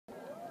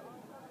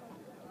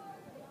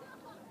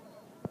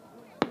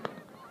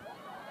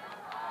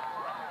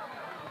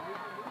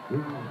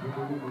Fast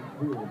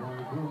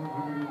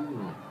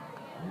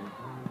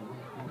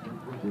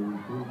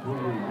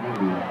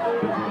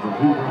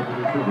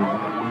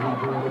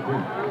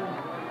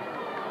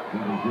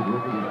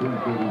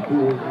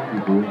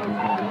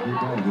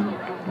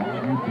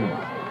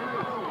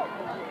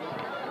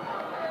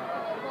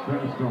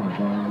start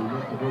by New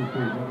Mexico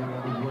State running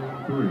out of lane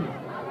 3.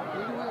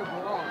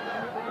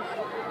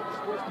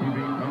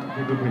 Keeping up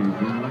to the pace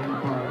in lane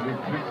 5 is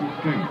Texas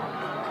State.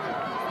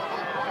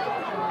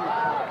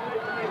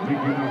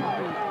 Making up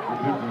the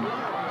difference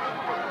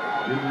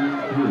in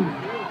lane 3.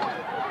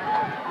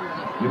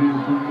 It is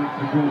New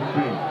Mexico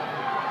State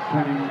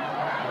setting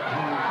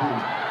high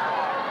pace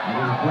in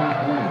the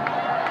first lane.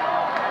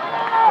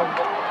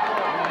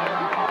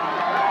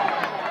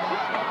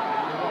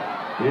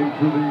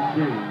 Into the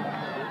exchange.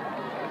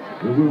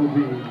 There will be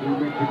New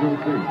Mexico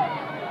State,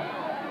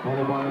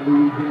 followed by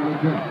Louisiana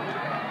Tech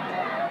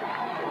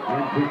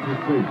and Texas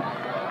State.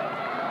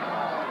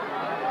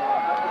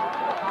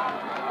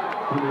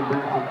 Coming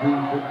back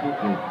into the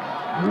football.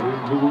 There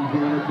is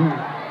Louisiana Tech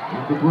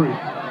at the break.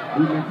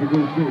 New Mexico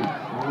State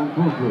on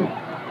closely.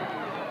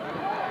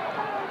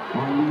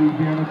 On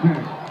Louisiana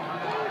Tech.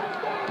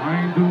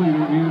 Eyeing the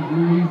leader is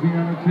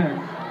Louisiana Tech,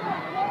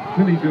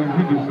 Seneca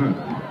Henderson.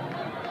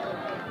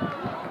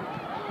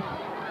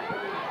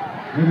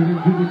 Headed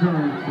into the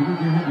turn,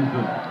 Seneca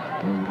Henderson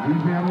from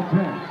Louisiana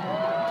Tech.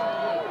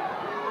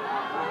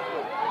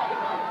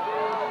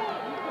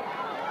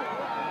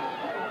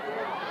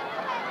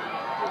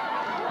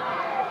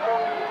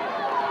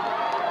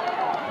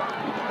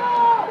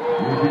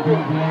 Here she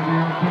comes along the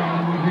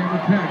outside, Louisiana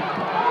Tech.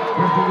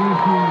 Pressing the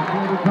issue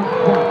for the top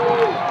spot.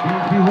 Can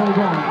she hold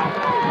on?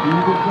 She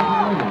will get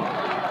something later.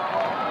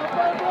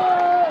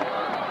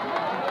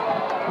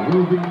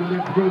 Losing the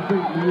Mexico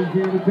State,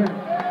 Louisiana Tech.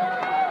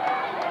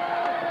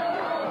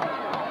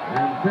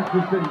 And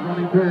Texas State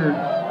running third,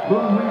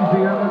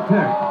 Louisiana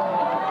Tech.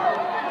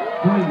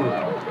 Tyler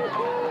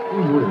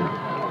Inwood.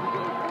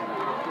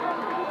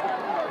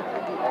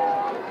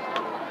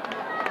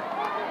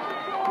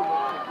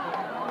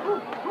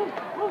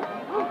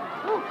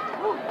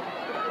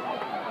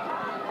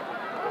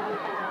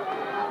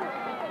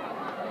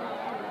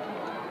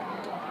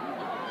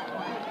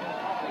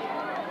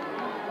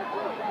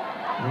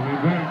 Coming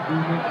back,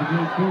 New Mexico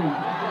State.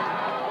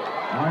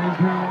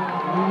 Liontown,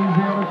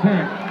 Louisiana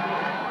Tech.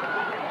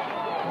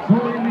 Zoe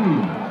Lee of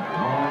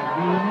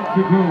New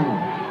Mexico.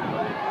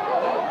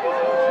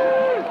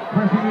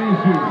 Pressing the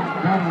issue,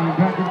 battling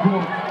back and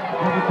forth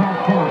on the top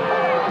spot.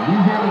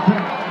 Louisiana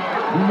Tech,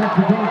 New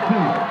Mexico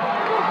State.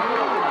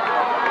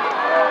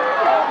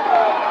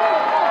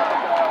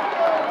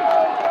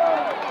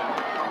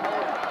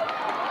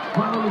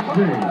 Final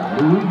exchange,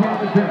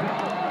 Louisiana Tech,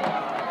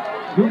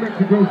 New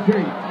Mexico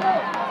State.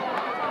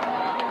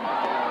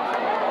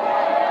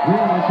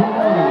 Brianna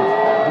Solano,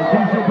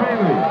 Leticia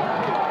Bailey.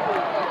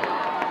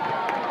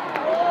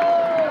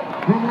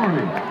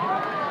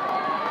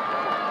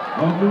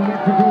 Of New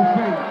Mexico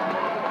State.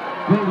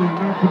 Bailey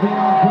not to be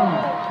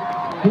outside.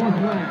 Fourth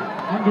lap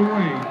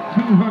underway.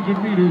 200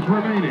 meters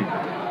remaining.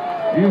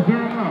 Is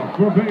there enough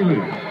for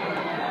Bailey?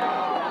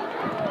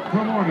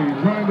 Cromartie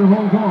trying to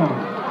hold on.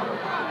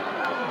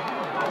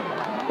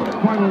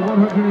 Final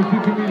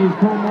 150 meters,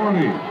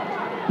 Cromartie.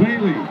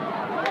 Bailey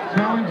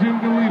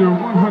challenging the leader.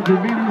 100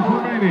 meters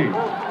remaining.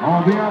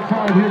 On the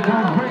outside, here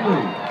comes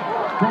Bailey.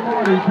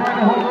 Cromartie trying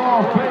to hold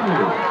off.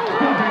 Bailey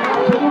stepping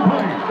up to the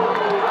plate.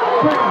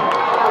 Bailey.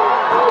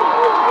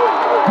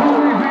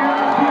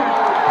 Louisiana Tech.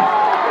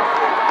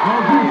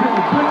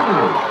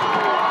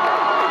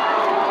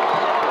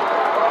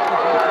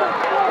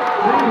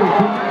 Bailey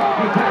to match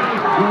the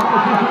pace.